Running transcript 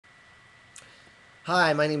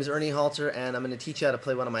Hi, my name is Ernie Halter, and I'm going to teach you how to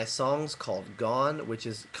play one of my songs called Gone, which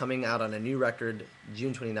is coming out on a new record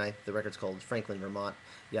June 29th. The record's called Franklin, Vermont,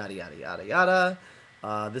 yada, yada, yada, yada.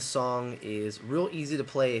 This song is real easy to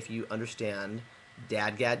play if you understand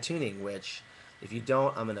dadgad tuning, which, if you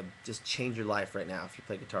don't, I'm going to just change your life right now if you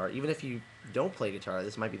play guitar. Even if you don't play guitar,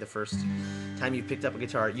 this might be the first time you picked up a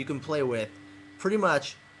guitar. You can play with pretty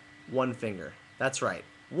much one finger. That's right,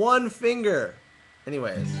 one finger!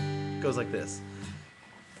 Anyways, it goes like this.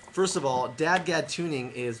 First of all, dadgad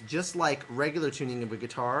tuning is just like regular tuning of a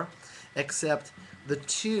guitar, except the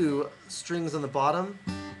two strings on the bottom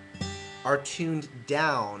are tuned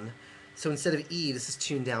down. So instead of E, this is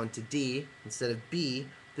tuned down to D. Instead of B,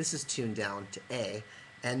 this is tuned down to A.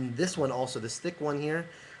 And this one also, this thick one here,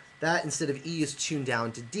 that instead of E is tuned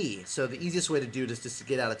down to D. So the easiest way to do it is just to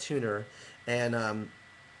get out a tuner and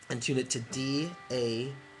tune it to D,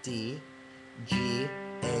 A, D, G,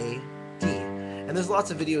 A, D. And there's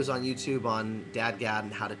lots of videos on YouTube on dadgad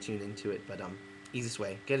and how to tune into it, but easiest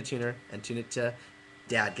way, get a tuner and tune it to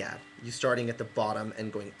dadgad. You starting at the bottom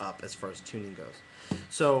and going up as far as tuning goes.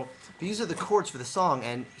 So these are the chords for the song,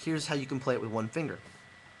 and here's how you can play it with one finger.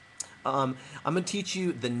 I'm going to teach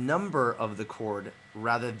you the number of the chord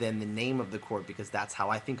rather than the name of the chord because that's how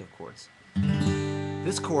I think of chords.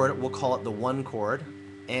 This chord, we'll call it the one chord,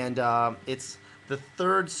 and it's the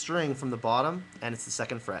third string from the bottom, and it's the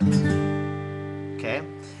second fret. Okay.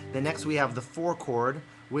 Then next we have the four chord,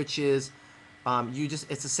 which is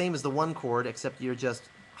it's the same as the one chord, except you're just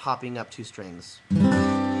hopping up two strings.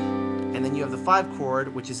 And then you have the five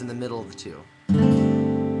chord, which is in the middle of the two.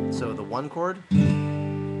 So the one chord,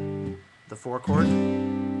 the four chord,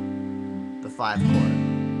 the five chord.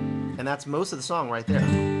 And that's most of the song right there.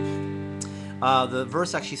 The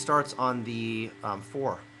verse actually starts on the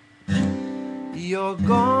four. You're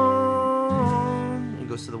gone. It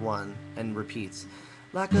goes to the one and repeats.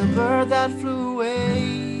 Like a bird that flew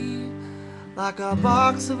away, like a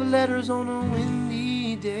box of letters on a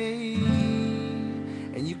windy day.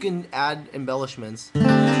 And you can add embellishments,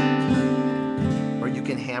 or you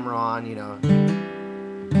can hammer on,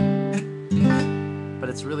 but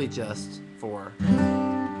it's really just four.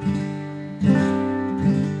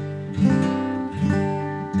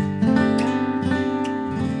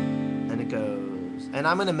 And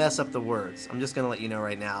I'm going to mess up the words. I'm just going to let you know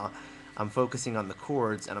right now. I'm focusing on the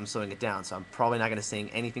chords and I'm slowing it down, so I'm probably not going to sing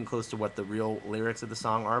anything close to what the real lyrics of the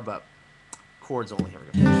song are, but chords only. Here we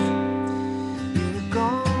go. You're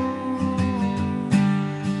gone,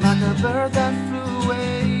 like a bird that flew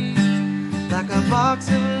away, like a box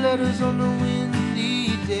of letters on a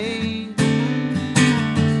windy day.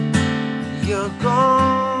 You're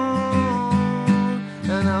gone,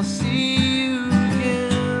 and I'll see you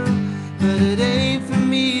again, but it ain't for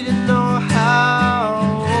me to know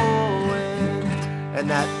how when. And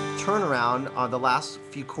that turnaround on the last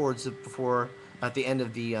few chords before, at the end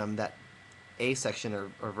of the that A section or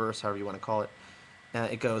verse, however you want to call it,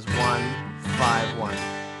 it goes 1, 5, 1.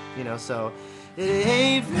 So it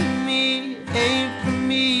ain't for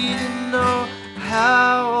me to know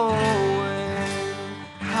how when.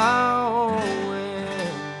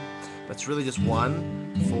 But it's really just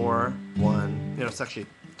 1, 4, 1. It's actually,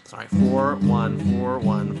 4, 1, 4,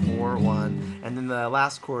 1, 4, 1. And then the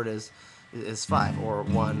last chord is 5, or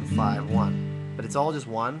 1, 5, 1. But it's all just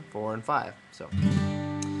 1, 4, and 5. So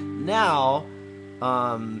now,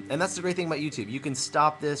 and that's the great thing about YouTube. You can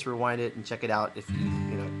stop this, rewind it, and check it out if you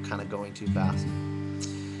kind of going too fast.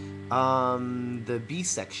 The B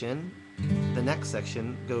section, the next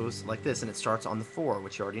section goes like this, and it starts on the 4,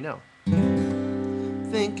 which you already know.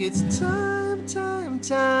 Think it's time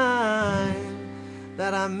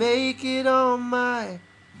that I make it on my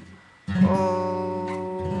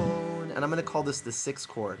own. And I'm going to call this the 6th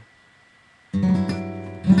chord.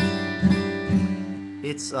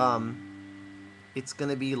 It's going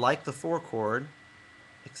to be like the 4 chord,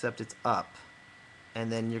 except it's up.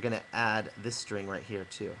 And then you're going to add this string right here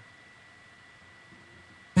too.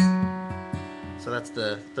 So that's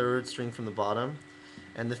the 3rd string from the bottom,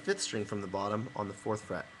 and the 5th string from the bottom on the 4th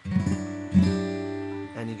fret.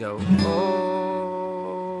 And you go,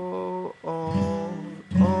 oh, oh,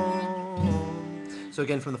 oh. So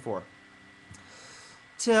again from the 4.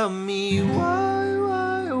 Tell me why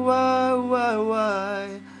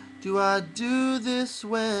do I do this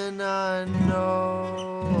when I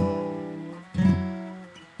know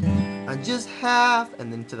I just have,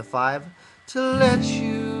 and then to the 5, to let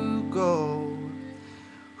you go.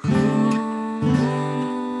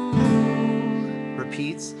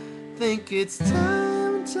 Repeats. Think it's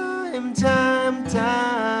time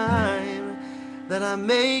that I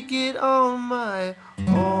make it on my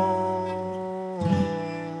own.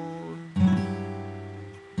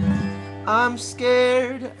 I'm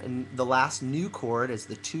scared. And the last new chord is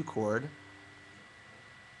the 2 chord.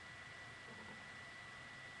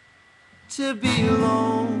 To be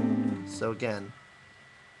alone. So again.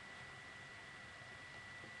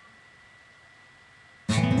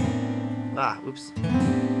 Oops.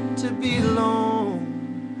 To be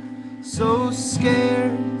alone. So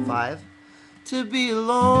scared. 5. To be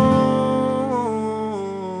alone.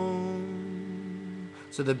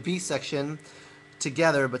 So the B section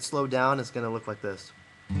together but slowed down is going to look like this.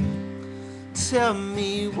 Tell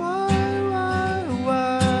me why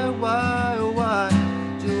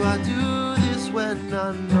do I do this when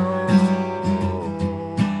I know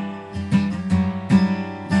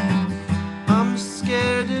I'm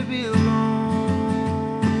scared to be alone?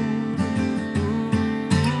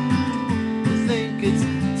 Ooh, think it's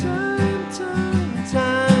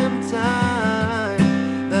time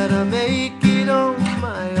that I make it on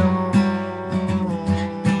my own.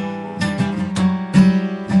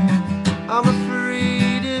 I'm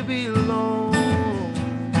afraid to be alone.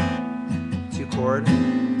 2 chord.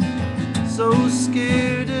 So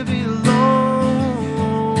scared to be alone.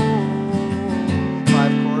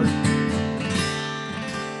 5 chord.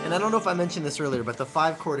 And I don't know if I mentioned this earlier, but the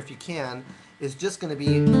 5 chord, if you can, is just going to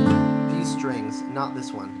be these strings, not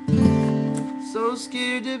this one. So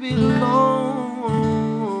scared to be alone.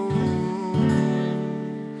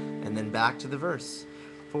 And then back to the verse.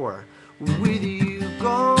 4. With you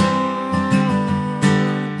gone,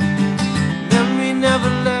 memory never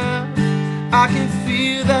left. I can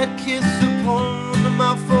feel that kiss upon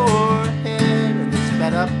my forehead, and it's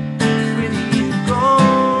sped up. With you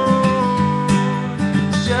gone,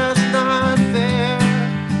 just not fair.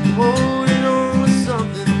 Holding on to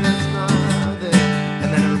something that's not there,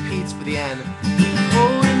 and then it repeats for the end.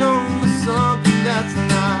 Holding on to something that's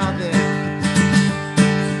not there.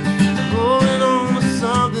 Holding on to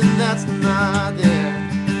something that's not there.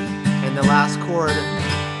 And the last chord.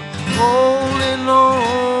 Holding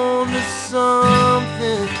on to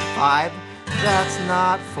something 5 that's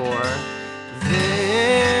not for them.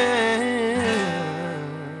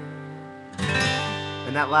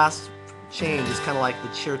 And that last change is kind of like the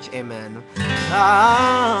church amen.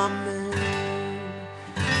 Amen.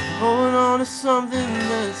 Holding on to something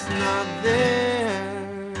that's not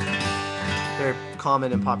there. Very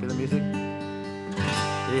common in popular music.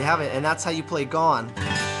 There you have it, and that's how you play Gone.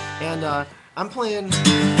 And I'm playing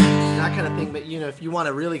that kind of thing, but if you want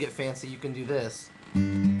to really get fancy, you can do this.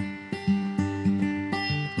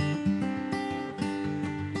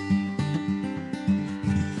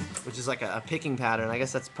 Which is like a picking pattern. I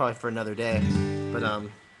guess that's probably for another day. But I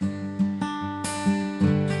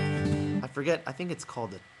forget. I think it's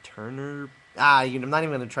called the Turner. I'm not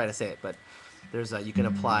even going to try to say it, but there's you can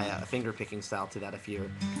apply a finger picking style to that if you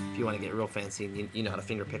want to get real fancy and you know how to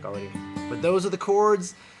finger pick already. But those are the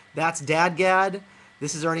chords. That's Dadgad.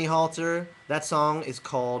 This is Ernie Halter. That song is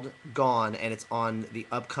called Gone, and it's on the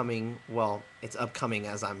upcoming, well, it's upcoming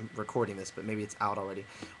as I'm recording this, but maybe it's out already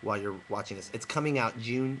while you're watching this. It's coming out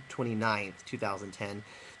June 29th, 2010.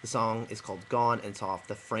 The song is called Gone, and it's off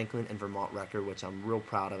the Franklin and Vermont record, which I'm real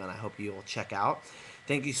proud of, and I hope you'll check out.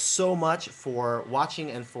 Thank you so much for watching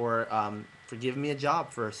and for giving me a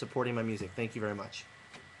job, for supporting my music. Thank you very much.